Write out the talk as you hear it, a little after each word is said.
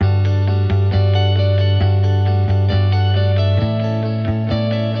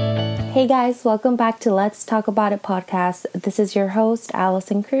Hey guys, welcome back to Let's Talk About It podcast. This is your host,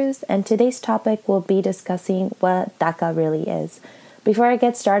 Allison Cruz, and today's topic will be discussing what DACA really is. Before I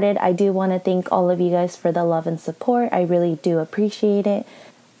get started, I do want to thank all of you guys for the love and support. I really do appreciate it.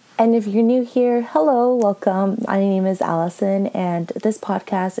 And if you're new here, hello, welcome. My name is Allison, and this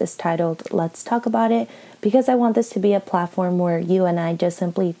podcast is titled Let's Talk About It because I want this to be a platform where you and I just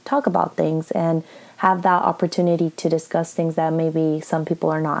simply talk about things and have that opportunity to discuss things that maybe some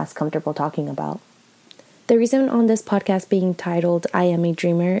people are not as comfortable talking about. The reason on this podcast being titled I Am a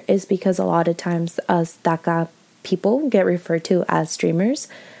Dreamer is because a lot of times us DACA people get referred to as dreamers.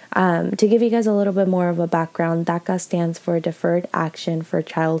 To give you guys a little bit more of a background, DACA stands for Deferred Action for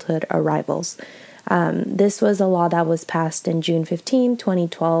Childhood Arrivals. This was a law that was passed in June 15,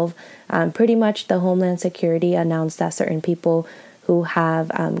 2012. Pretty much the Homeland Security announced that certain people who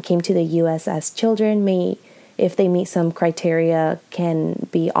have came to the U.S. as children may, if they meet some criteria, can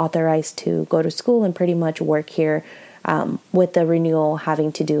be authorized to go to school and pretty much work here with the renewal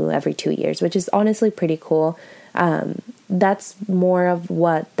having to do every 2 years, which is honestly pretty cool. That's more of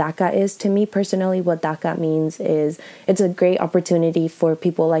what DACA is to me personally. What DACA means is it's a great opportunity for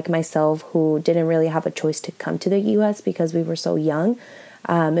people like myself who didn't really have a choice to come to the U.S. because we were so young.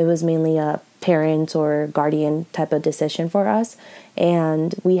 It was mainly a parent or guardian type of decision for us.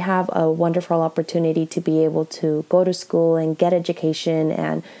 And we have a wonderful opportunity to be able to go to school and get education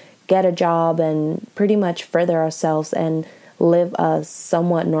and get a job and pretty much further ourselves and live a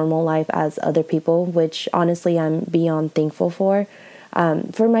somewhat normal life as other people, which honestly I'm beyond thankful for.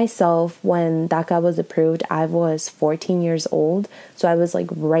 For myself, when DACA was approved, I was 14 years old. So I was like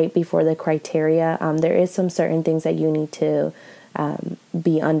right before the criteria. There is some certain things that you need to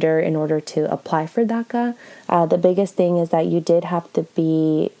be under in order to apply for DACA. The biggest thing is that you did have to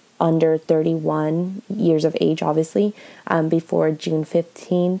be under 31 years of age, obviously, before June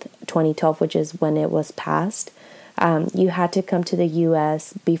 15th, 2012, which is when it was passed. You had to come to the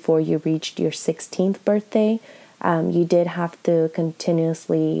U.S. before you reached your 16th birthday. You did have to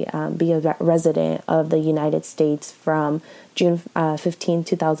continuously be a resident of the United States from June 15,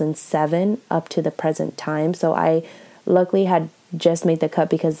 2007 up to the present time. So I luckily had just made the cut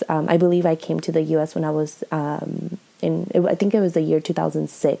because I believe I came to the U.S. when I was I think it was the year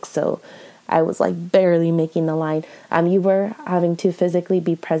 2006. So I was like barely making the line. You were having to physically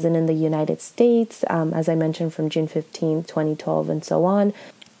be present in the United States, as I mentioned, from June 15, 2012 and so on.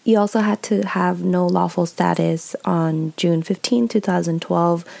 You also had to have no lawful status on June 15,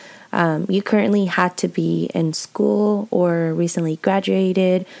 2012. You currently had to be in school or recently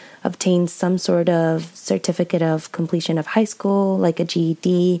graduated, obtained some sort of certificate of completion of high school, like a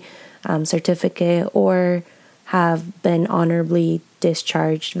GED certificate, or have been honorably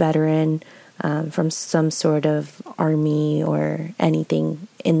discharged veteran from some sort of army or anything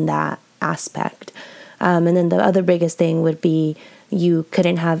in that aspect. And then the other biggest thing would be you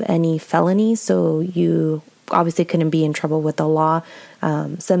couldn't have any felonies, so you obviously couldn't be in trouble with the law.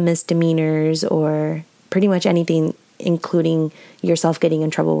 Some misdemeanors or pretty much anything, including yourself getting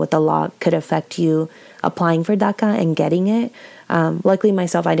in trouble with the law, could affect you applying for DACA and getting it. Luckily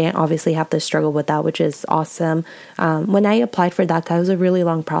myself, I didn't obviously have to struggle with that, which is awesome. When I applied for DACA, it was a really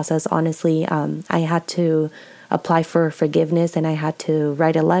long process. Honestly, I had to apply for forgiveness and I had to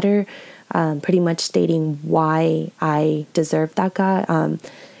write a letter pretty much stating why I deserved DACA.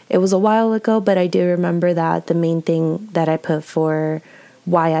 It was a while ago, but I do remember that the main thing that I put for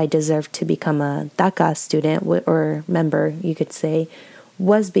why I deserved to become a DACA student or member, you could say,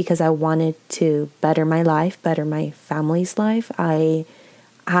 was because I wanted to better my life, better my family's life. I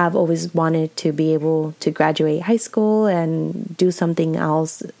have always wanted to be able to graduate high school and do something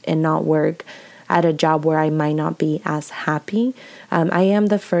else and not work at a job where I might not be as happy. I am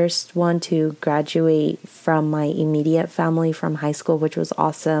the first one to graduate from my immediate family from high school, which was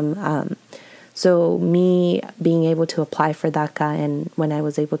awesome. So me being able to apply for DACA and when I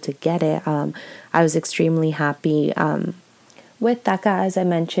was able to get it, I was extremely happy. With DACA, as I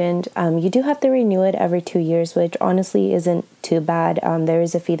mentioned, you do have to renew it every 2 years, which honestly isn't too bad. There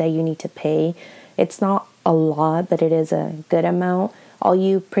is a fee that you need to pay. It's not a lot, but it is a good amount. All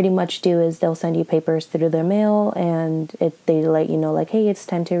you pretty much do is they'll send you papers through the mail and they let you know like, hey, it's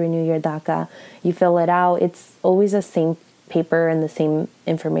time to renew your DACA. You fill it out. It's always the same paper and the same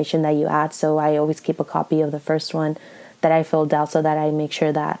information that you add. So I always keep a copy of the first one that I filled out so that I make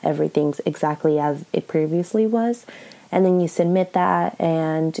sure that everything's exactly as it previously was. And then you submit that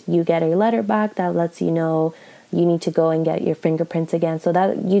and you get a letter back that lets you know you need to go and get your fingerprints again. So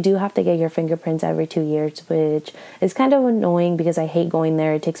that you do have to get your fingerprints every 2 years, which is kind of annoying because I hate going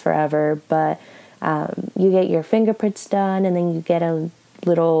there. It takes forever, but you get your fingerprints done and then you get a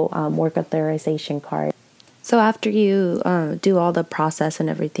little work authorization card. So after you do all the process and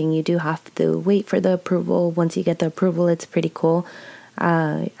everything, you do have to wait for the approval. Once you get the approval, it's pretty cool.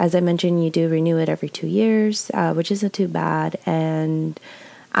 As I mentioned, you do renew it every 2 years, which isn't too bad. And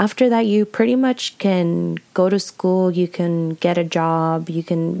after that, you pretty much can go to school, you can get a job, you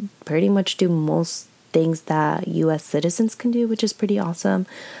can pretty much do most things that U.S. citizens can do, which is pretty awesome.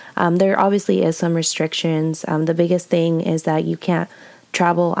 There obviously is some restrictions. The biggest thing is that you can't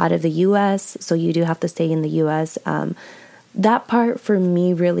travel out of the U.S., so you do have to stay in the U.S. That part for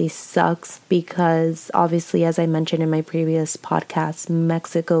me really sucks because obviously, as I mentioned in my previous podcast,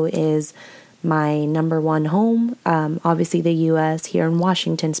 Mexico is my number one home. Obviously, the U.S. here in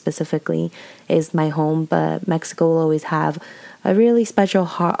Washington specifically is my home, but Mexico will always have a really special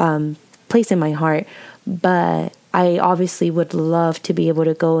place in my heart. But I obviously would love to be able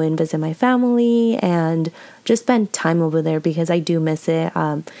to go and visit my family and just spend time over there because I do miss it.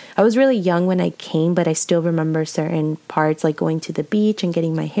 I was really young when I came, but I still remember certain parts like going to the beach and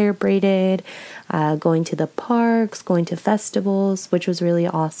getting my hair braided, going to the parks, going to festivals, which was really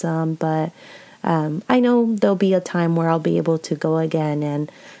awesome. But I know there'll be a time where I'll be able to go again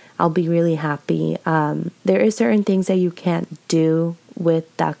and I'll be really happy. There is certain things that you can't do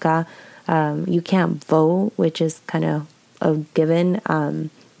with DACA. You can't vote, which is kind of a given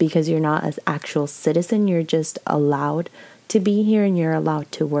because you're not an actual citizen. You're just allowed to be here and you're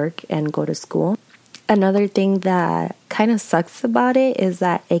allowed to work and go to school. Another thing that kind of sucks about it is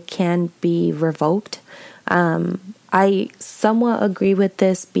that it can be revoked. I somewhat agree with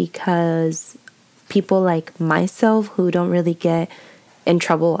this because people like myself who don't really get in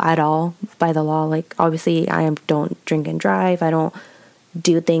trouble at all by the law, like obviously don't drink and drive, I don't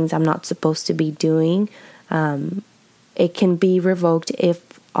do things I'm not supposed to be doing. It can be revoked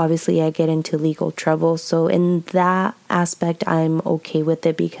if obviously I get into legal trouble. So in that aspect, I'm okay with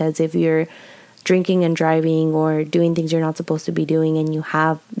it because if you're drinking and driving or doing things you're not supposed to be doing and you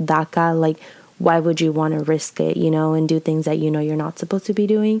have DACA, like why would you want to risk it, and do things that you're not supposed to be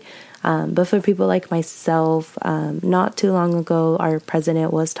doing? But for people like myself, not too long ago, our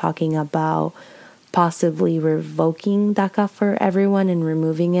president was talking about possibly revoking DACA for everyone and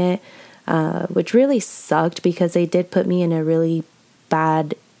removing it, which really sucked because they did put me in a really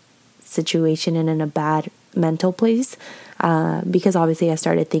bad situation and in a bad mental place. Because obviously I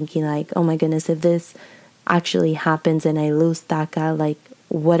started thinking like, oh my goodness, if this actually happens and I lose DACA, like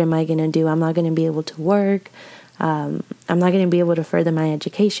what am I going to do? I'm not going to be able to work. I'm not going to be able to further my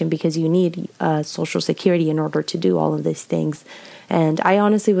education because you need Social Security in order to do all of these things. And I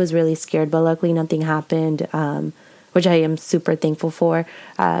honestly was really scared, but luckily nothing happened, which I am super thankful for.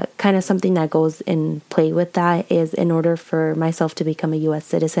 Kind of something that goes in play with that is in order for myself to become a U.S.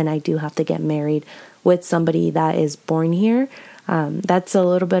 citizen, I do have to get married with somebody that is born here. That's a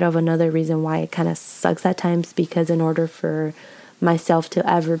little bit of another reason why it kind of sucks at times because in order for myself to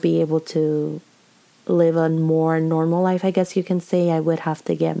ever be able to live a more normal life, I guess you can say, I would have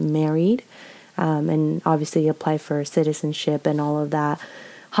to get married. And obviously apply for citizenship and all of that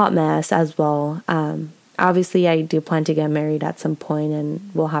hot mess as well. Obviously, I do plan to get married at some point, and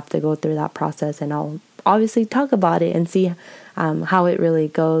we'll have to go through that process. And I'll obviously talk about it and see how it really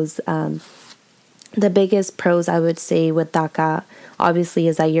goes. The biggest pros I would say with DACA, obviously,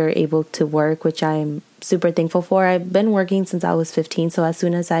 is that you're able to work, which I'm super thankful for. I've been working since I was 15, so as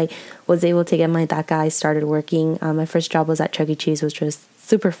soon as I was able to get my DACA, I started working. My first job was at Chuck E. Cheese, which was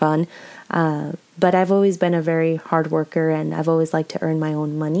super fun. But I've always been a very hard worker and I've always liked to earn my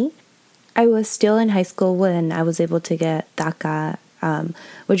own money. I was still in high school when I was able to get DACA,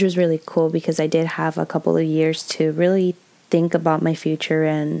 which was really cool because I did have a couple of years to really think about my future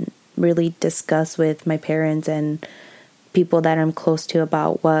and really discuss with my parents and people that I'm close to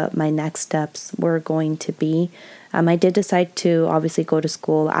about what my next steps were going to be. I did decide to obviously go to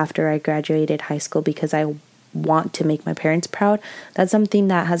school after I graduated high school because I want to make my parents proud. That's something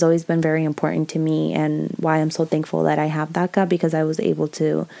that has always been very important to me and why I'm so thankful that I have DACA because I was able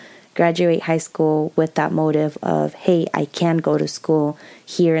to graduate high school with that motive of, hey, I can go to school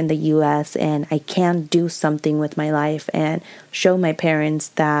here in the US and I can do something with my life and show my parents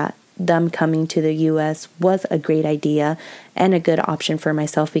that them coming to the US was a great idea and a good option for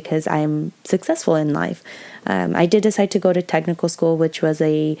myself because I'm successful in life. I did decide to go to technical school, which was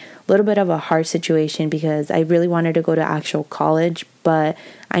a little bit of a hard situation because I really wanted to go to actual college, but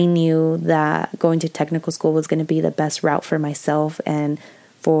I knew that going to technical school was going to be the best route for myself and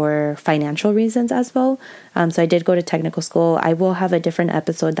for financial reasons as well. So I did go to technical school. I will have a different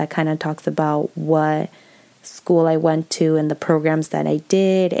episode that kind of talks about what school I went to and the programs that I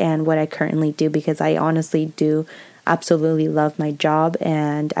did and what I currently do because I honestly do absolutely love my job,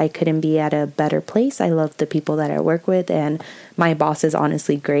 and I couldn't be at a better place. I love the people that I work with, and my boss is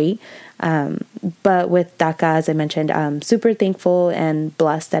honestly great. But with DACA, as I mentioned, I'm super thankful and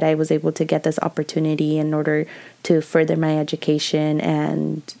blessed that I was able to get this opportunity in order to further my education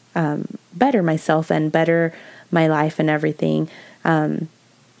and better myself and better my life and everything.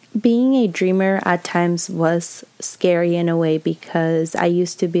 Being a dreamer at times was scary in a way, because I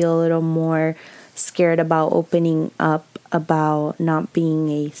used to be a little more scared about opening up about not being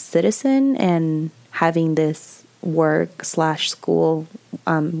a citizen and having this work/school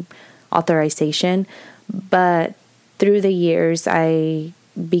authorization. But through the years, I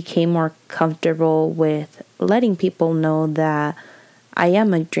became more comfortable with letting people know that I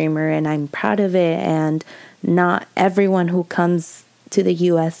am a dreamer and I'm proud of it, and not everyone who comes to the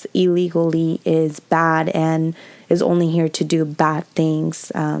US illegally is bad and is only here to do bad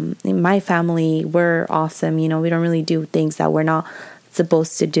things. In my family, we're awesome. We don't really do things that we're not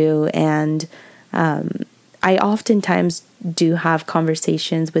supposed to do. And I oftentimes do have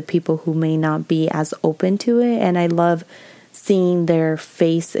conversations with people who may not be as open to it. And I love seeing their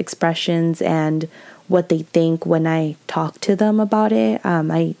face expressions and what they think when I talk to them about it.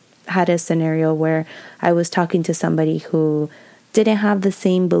 I had a scenario where I was talking to somebody who didn't have the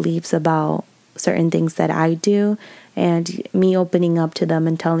same beliefs about certain things that I do, and me opening up to them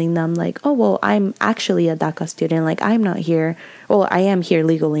and telling them like, oh, well, I'm actually a DACA student. Like, I'm not here. Well, I am here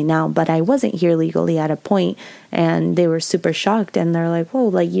legally now, but I wasn't here legally at a point. And they were super shocked, and they're like, whoa,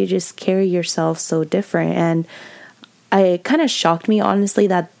 like, you just carry yourself so different. And it kind of shocked me, honestly,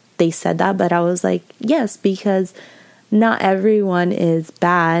 that they said that, but I was like, yes, because not everyone is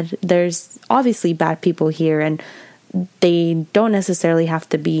bad. There's obviously bad people here, and they don't necessarily have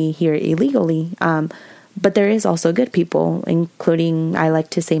to be here illegally. But there is also good people, including, I like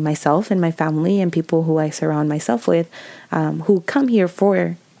to say, myself and my family and people who I surround myself with, who come here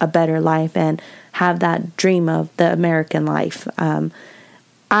for a better life and have that dream of the American life.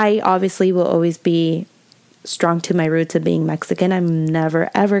 I obviously will always be strong to my roots of being Mexican. I'm never,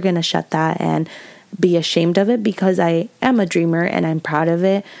 ever going to shut that and be ashamed of it, because I am a dreamer and I'm proud of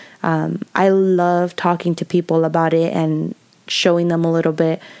it. I love talking to people about it and showing them a little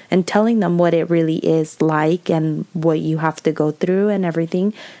bit and telling them what it really is like and what you have to go through and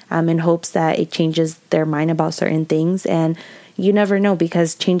everything, in hopes that it changes their mind about certain things. And you never know,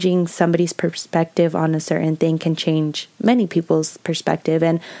 because changing somebody's perspective on a certain thing can change many people's perspective.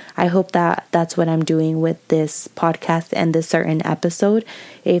 And I hope that that's what I'm doing with this podcast and this certain episode.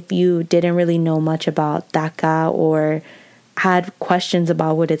 If you didn't really know much about DACA or had questions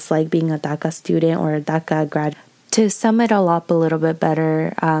about what it's like being a DACA student or a DACA grad, to sum it all up a little bit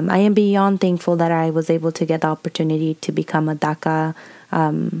better, I am beyond thankful that I was able to get the opportunity to become a DACA,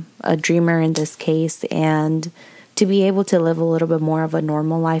 a dreamer in this case, and to be able to live a little bit more of a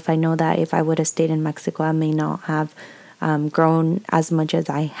normal life. I know that if I would have stayed in Mexico, I may not have grown as much as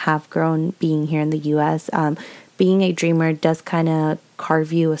I have grown being here in the US. Being a dreamer does kind of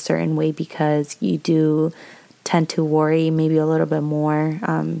carve you a certain way, because you do tend to worry maybe a little bit more.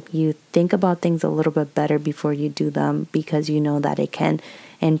 You think about things a little bit better before you do them, because you know that it can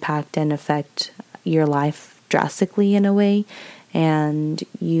impact and affect your life drastically in a way. And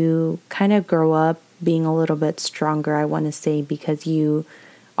you kind of grow up being a little bit stronger, I want to say, because you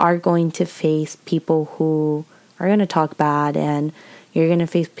are going to face people who are going to talk bad, and you're going to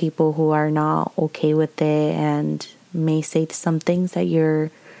face people who are not okay with it and may say some things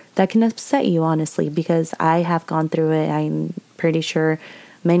that can upset you, honestly, because I have gone through it. I'm pretty sure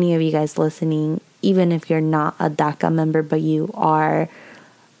many of you guys listening, even if you're not a DACA member, but you are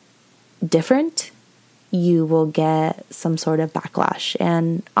different, you will get some sort of backlash.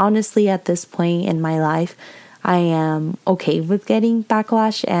 And honestly, at this point in my life, I am okay with getting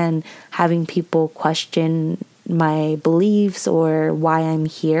backlash and having people question my beliefs or why I'm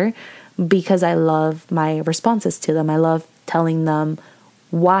here, because I love my responses to them. I love telling them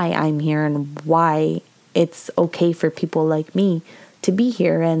why I'm here and why it's okay for people like me to be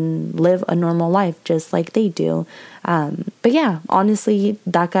here and live a normal life just like they do. But yeah, honestly,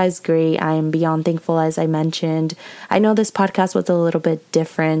 DACA is great. I am beyond thankful, as I mentioned. I know this podcast was a little bit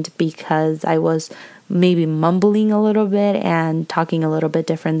different because I was maybe mumbling a little bit and talking a little bit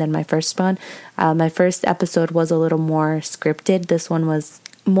different than my first one. My first episode was a little more scripted. This one was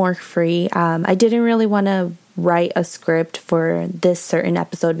more free. I didn't really want to write a script for this certain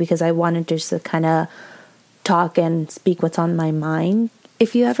episode because I wanted just to kind of talk and speak what's on my mind.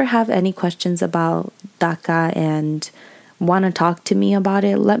 If you ever have any questions about DACA and want to talk to me about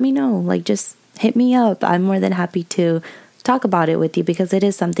it, let me know. Like, just hit me up. I'm more than happy to talk about it with you because it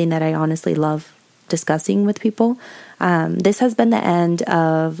is something that I honestly love discussing with people. This has been the end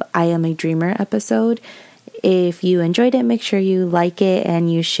of I Am a Dreamer episode. If you enjoyed it, make sure you like it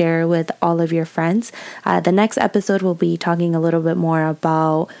and you share with all of your friends. The next episode will be talking a little bit more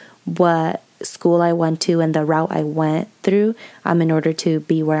about what school I went to and the route I went through in order to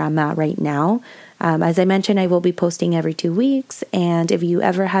be where I'm at right now. As I mentioned, I will be posting every 2 weeks. And if you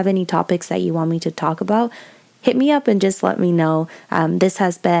ever have any topics that you want me to talk about, hit me up and just let me know. This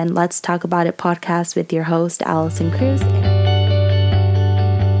has been Let's Talk About It podcast with your host, Allison Cruz.